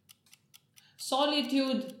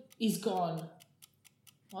 Solitude is gone.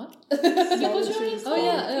 What? Because you're in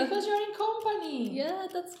because you're in company. Yeah,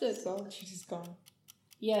 that's good. So she's gone.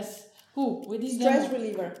 Yes. Who? With this Stress demo?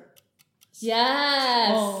 reliever.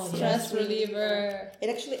 Yes. Oh, Stress reliever. It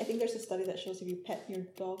actually, I think there's a study that shows if you pet your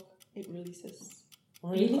dog, it releases.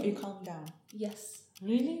 Really? You calm down. Yes.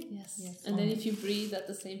 Really? Yes. Yes. And then if you breathe at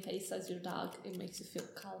the same pace as your dog, it makes you feel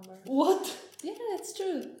calmer. What? Yeah, it's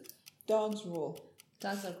true. Dogs rule.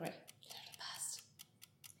 Dogs are great. They're the best.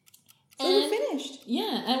 So we finished.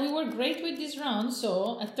 Yeah, and we were great with this round,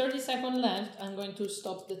 so at 30 seconds left, I'm going to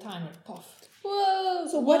stop the timer. Puff. Whoa.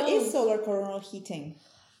 So what is solar coronal heating?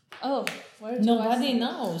 Oh, where do Nobody I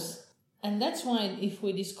knows. And that's why if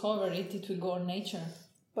we discover it, it will go on nature.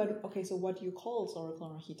 But, okay, so what do you call solar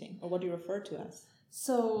coronal heating? Or what do you refer to as?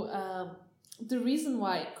 So the reason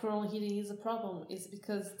why coronal heating is a problem is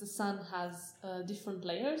because the sun has different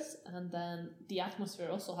layers, and then the atmosphere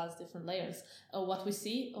also has different layers. What we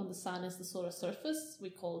see on the sun is the solar surface,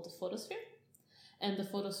 we call it the photosphere, and the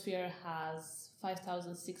photosphere has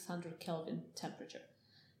 5,600 Kelvin temperature.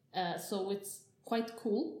 So it's quite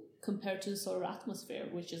cool compared to the solar atmosphere,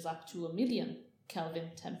 which is up to 1,000,000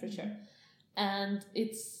 Kelvin temperature. And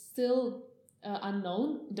it's still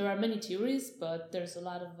unknown. There are many theories, but there's a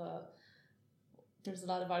lot of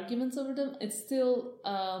arguments over them. It's still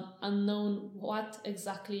unknown what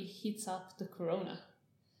exactly heats up the corona.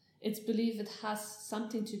 It's believed it has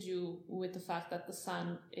something to do with the fact that the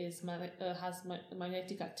sun has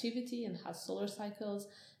magnetic activity and has solar cycles,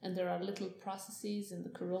 and there are little processes in the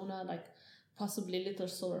corona, like possibly little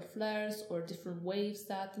solar flares or different waves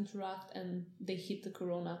that interact, and they hit the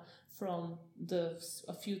corona from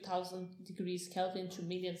a few thousand degrees Kelvin to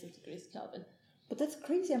millions of degrees Kelvin. But that's a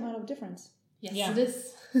crazy amount of difference. Yes, it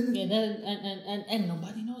is. and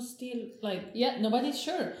nobody knows still. Nobody's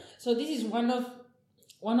sure. So this is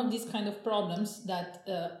one of these kind of problems that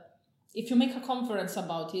if you make a conference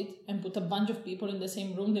about it and put a bunch of people in the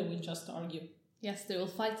same room, they will just argue. Yes, they will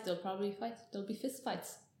fight. They'll probably fight. There'll be fist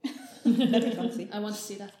fights. That'd be fancy. I want to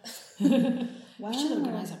see that. Wow. We should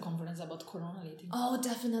organize a conference about coronal heating. Oh,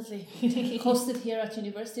 definitely. Hosted here at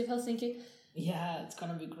University of Helsinki. Yeah, it's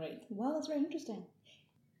gonna be great. Wow, that's very interesting.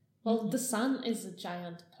 Well, the sun is a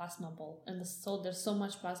giant plasma ball, and there's so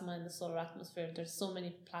much plasma in the solar atmosphere. There's so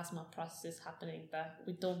many plasma processes happening that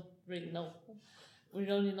we don't really know. We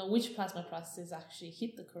don't really know which plasma processes actually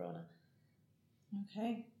hit the corona.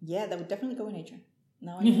 Okay. Yeah, that would definitely go in Nature.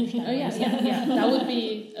 Now I understand. Oh, yeah. That would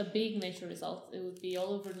be a big Nature result. It would be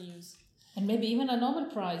all over news. And maybe even a Nobel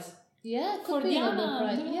Prize. Yeah, For could be a Diana. Nobel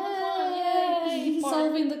Prize. Yay!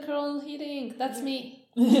 Solving the coronal heating. That's me.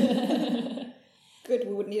 Good.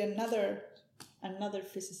 We would need another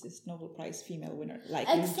physicist Nobel Prize female winner, like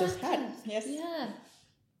we just had. Yes. Yeah.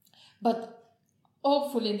 But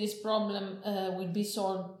hopefully this problem will be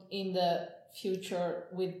solved in the future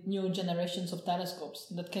with new generations of telescopes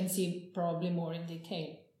that can see probably more in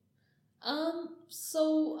detail.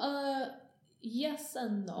 Yes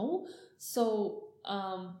and no. So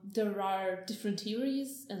there are different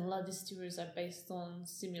theories, and a lot of these theories are based on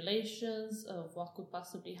simulations of what could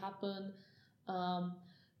possibly happen.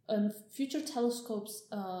 And future telescopes,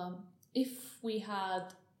 if we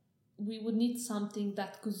would need something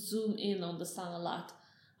that could zoom in on the sun a lot.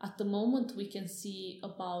 At the moment, we can see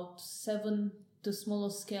the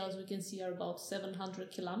smallest scales we can see are about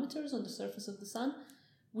 700 kilometers on the surface of the sun,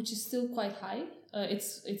 which is still quite high.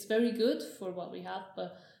 It's very good for what we have,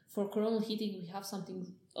 but for coronal heating, we have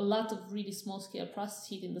a lot of really small scale process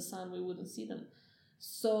heat in the sun, we wouldn't see them.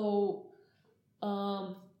 So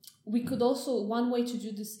we could also, one way to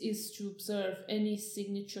do this is to observe any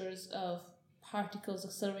signatures of particles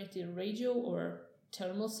accelerated in radio or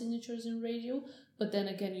thermal signatures in radio, but then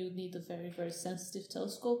again you need a very, very sensitive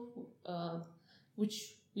telescope,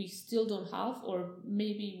 which we still don't have, or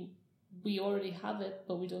maybe we already have it,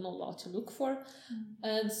 but we don't know what to look for.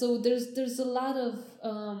 And so there's a lot of,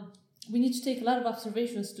 we need to take a lot of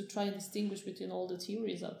observations to try and distinguish between all the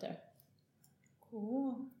theories out there.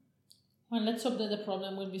 Cool. Well, let's hope that the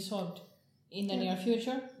problem will be solved in the near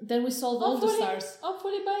future. Then we solve all the stars.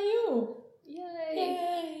 Hopefully by you.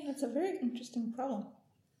 Yay! That's a very interesting problem.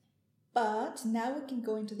 But now we can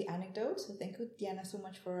go into the anecdotes. So thank you, Diana, so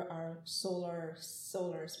much for our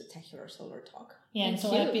spectacular solar talk. Yeah, I'm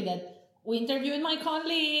so happy that we interviewed my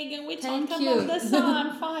colleague and we talked Thank you. about the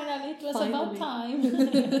sun. Finally, it was about time.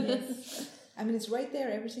 Yes. I mean, it's right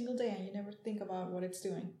there every single day and you never think about what it's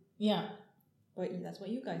doing. Yeah. But that's what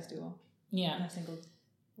you guys do. Yeah.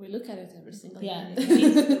 We look at it every single Yeah. day.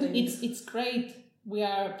 It's great. We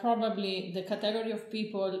are probably the category of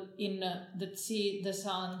people that see the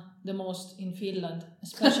sun the most in Finland,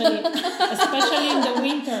 especially in the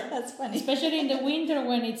winter. That's funny. Especially in the winter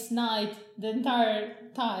when it's night the entire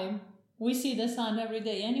time. We see the sun every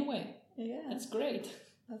day anyway. Yeah. That's great.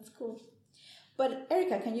 That's cool. But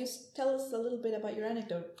Erica, can you tell us a little bit about your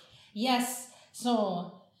anecdote? Yes.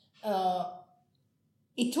 So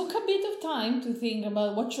it took a bit of time to think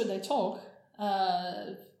about what should I talk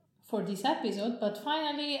for this episode, but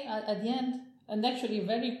finally at the end, and actually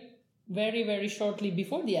very, very, very shortly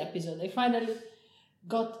before the episode, I finally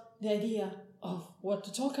got the idea of what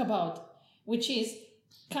to talk about, which is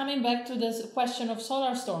coming back to this question of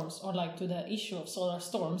solar storms, or like to the issue of solar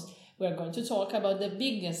storms. We're going to talk about the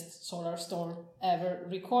biggest solar storm ever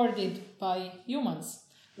recorded by humans,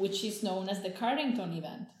 which is known as the Carrington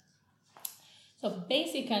event. So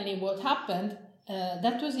basically what happened,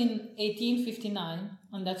 that was in 1859,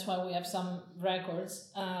 and that's why we have some records.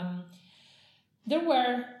 There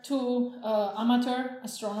were two amateur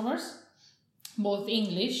astronomers, both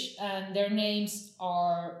English, and their names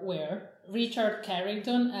were Richard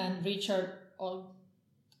Carrington and Richard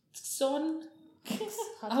Hodgson.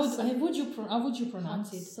 How would you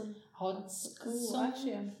pronounce it? Hodgson.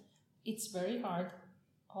 Actually, It's very hard.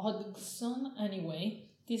 Hodgson, anyway.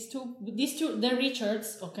 These two, the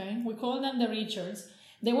Richards, okay? We call them the Richards.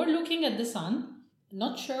 They were looking at the sun.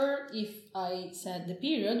 Not sure if I said the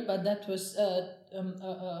period, but that was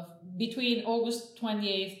between August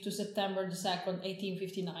 28th to September the 2nd,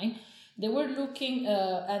 1859. They were looking,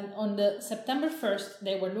 and on the September 1st,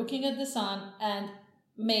 they were looking at the sun and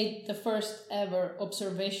made the first ever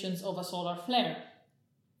observations of a solar flare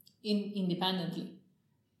independently.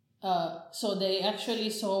 So they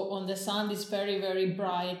actually saw on the sun this very, very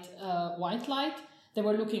bright white light. They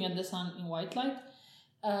were looking at the sun in white light.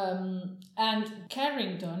 And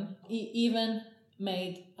Carrington even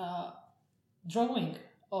made a drawing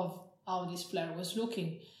of how this flare was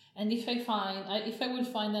looking. And if I will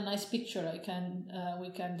find a nice picture,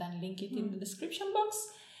 we can then link it in the description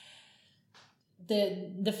box.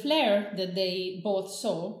 The flare that they both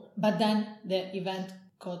saw, but then the event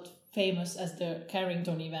got famous as the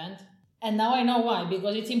Carrington event. And now I know why,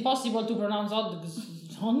 because it's impossible to pronounce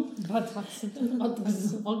Hodgson, but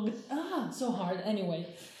so hard anyway.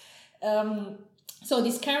 So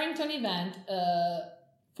this Carrington event,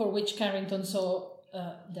 for which Carrington saw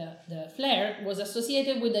the flare, was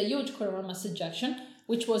associated with a huge coronal mass ejection,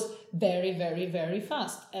 which was very, very, very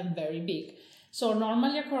fast and very big. So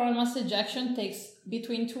normally a coronal mass ejection takes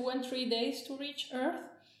between 2 and 3 days to reach Earth.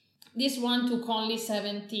 This one took only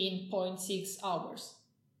 17.6 hours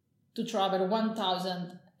to travel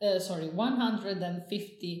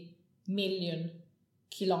 150 million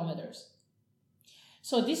kilometers.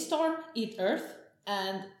 So this storm hit Earth,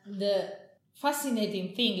 and the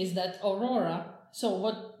fascinating thing is that aurora, so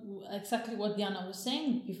what Diana was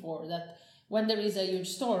saying before, that when there is a huge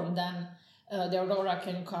storm, then the aurora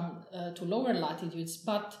can come to lower latitudes,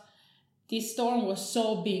 but this storm was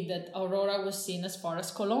so big that aurora was seen as far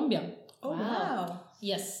as Colombia. Oh, wow.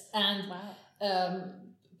 Yes, and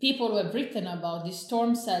people who have written about this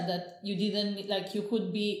storm said that you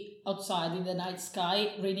could be outside in the night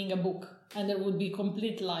sky reading a book, and there would be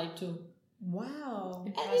complete light too. Wow.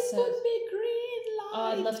 And it would be green light.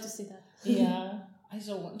 Oh, I'd love to see that. Yeah, I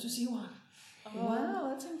so want to see one. Wow,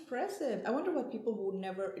 that's impressive. I wonder what people who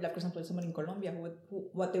never, like for example, someone in Colombia,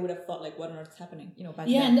 what they would have thought, like what on earth is happening, back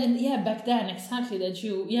then. And then, back then, exactly,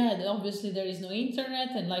 obviously there is no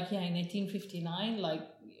internet, and in 1859,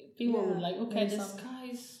 people were like, okay, the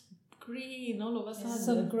sky's green all of a sudden.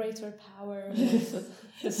 Some greater power,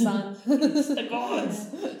 the sun. It's the gods.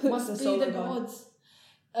 Must be solar the god. gods.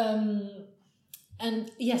 And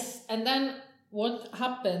then what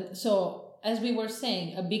happened, so as we were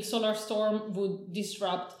saying, a big solar storm would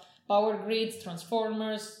disrupt power grids,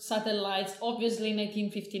 transformers, satellites. Obviously, in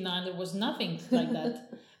 1859, there was nothing like that.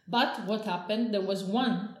 But what happened? There was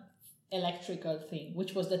one electrical thing,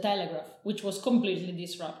 which was the telegraph, which was completely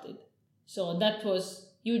disrupted. So that was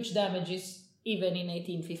huge damages even in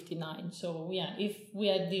 1859. So if we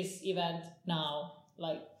had this event now,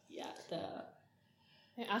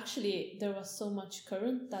 Actually, there was so much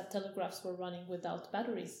current that telegraphs were running without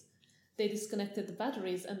batteries. They disconnected the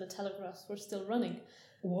batteries and the telegraphs were still running.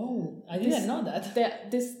 Whoa, I didn't know that.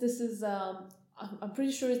 This is I'm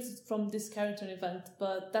pretty sure it's from this Carrington event,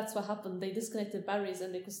 but that's what happened. They disconnected batteries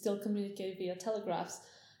and they could still communicate via telegraphs,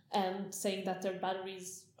 and saying that their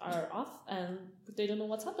batteries are off and they don't know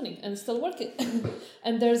what's happening, and it's still working.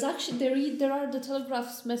 And there's actually there are the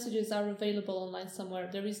telegraphs messages are available online somewhere.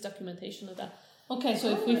 There is documentation of that. Okay, so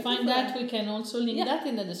if we find that, we can also link that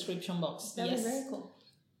in the description box. That is very cool.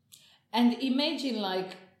 And imagine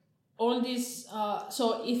all this,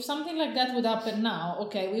 so if something like that would happen now,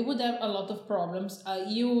 okay, we would have a lot of problems, a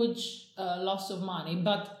huge loss of money,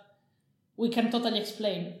 but we can totally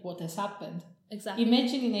explain what has happened. Exactly.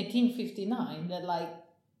 Imagine in 1859 that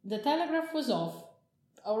the telegraph was off,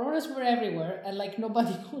 auroras were everywhere, and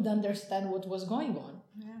nobody could understand what was going on.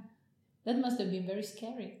 Yeah. That must have been very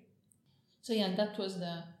scary. So that was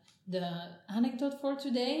the anecdote for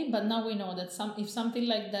today, but now we know that if something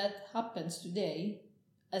like that happens today,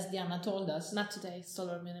 as Diana told us, Not today,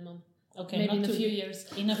 solar minimum. okay, Maybe in a today. few years.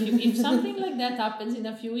 If something like that happens in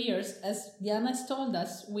a few years, as Diana has told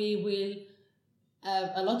us, we will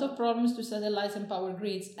have a lot of problems to satellites and power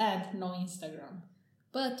grids and no Instagram.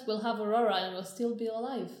 But we'll have aurora and we'll still be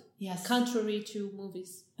alive. Yes. Contrary to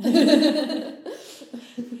movies.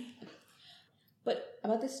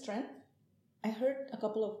 about this strength, I heard a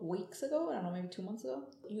couple of weeks ago, I don't know, maybe 2 months ago,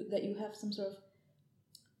 that you have some sort of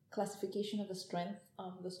classification of the strength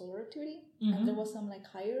of the solar activity, and there was some like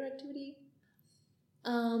higher activity.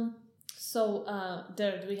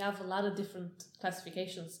 There we have a lot of different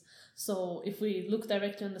classifications. So if we look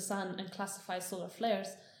directly on the sun and classify solar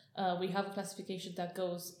flares, we have a classification that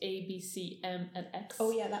goes A, B, C, M, and X.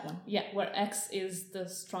 Oh yeah, that one. Yeah, where X is the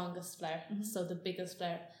strongest flare, so the biggest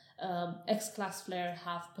flare. X-class flare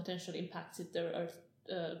have potentially impacted the Earth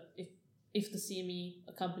if the CME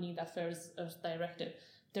accompanying that flare is Earth directed,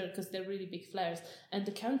 because they're really big flares. And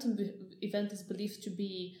the Carrington event is believed to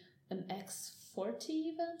be an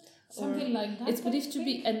X40 event, Something like that. It's believed to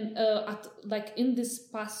be an in this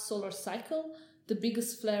past solar cycle, the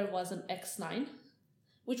biggest flare was an X9,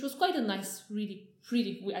 which was quite a nice, really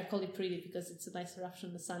pretty. I call it pretty because it's a nice eruption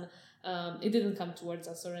in the sun. It didn't come towards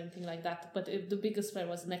us or anything like that, but the biggest flare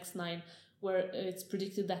was an X9, where it's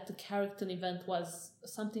predicted that the Carrington event was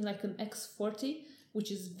something like an X40, which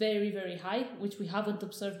is very, very high, which we haven't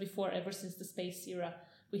observed before ever since the space era.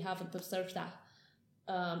 We haven't observed that.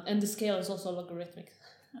 And the scale is also logarithmic.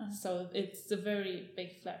 So it's a very big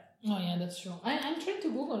flare. Oh yeah, that's true. I'm trying to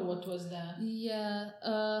Google what was that. Yeah,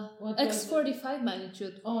 What X45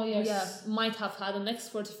 magnitude. Oh yes. Yeah, might have had an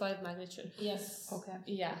X45 magnitude. Yes. Okay.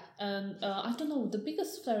 Yeah, and I don't know, the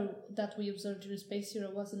biggest flare that we observed during space era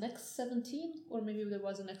was an X17, or maybe there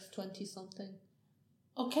was an X20 something.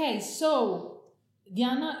 Okay, so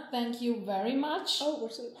Diana, thank you very much. Oh, we're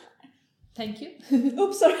so... Thank you.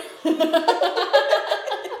 Oops, sorry.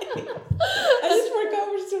 I just forgot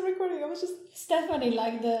we're still recording. I was just... Stephanie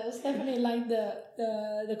liked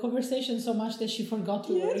the conversation so much that she forgot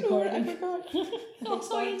we were recording. I forgot. Oh,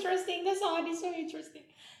 so interesting. The sound is so interesting.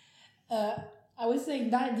 I was saying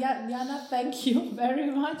that, Diana, thank you very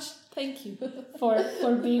much. Thank you.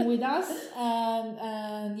 for being with us.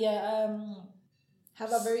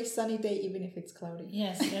 Have a very sunny day, even if it's cloudy.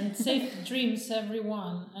 Yes, and safe dreams,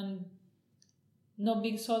 everyone. And no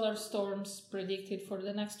big solar storms predicted for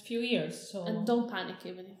the next few years. So And don't panic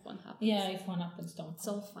even if one happens. yeah, if one happens, don't. It's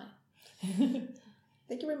all fine.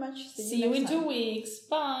 Thank you very much. See you in next time. 2 weeks.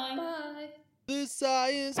 Bye. Bye. The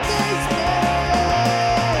Science Basement.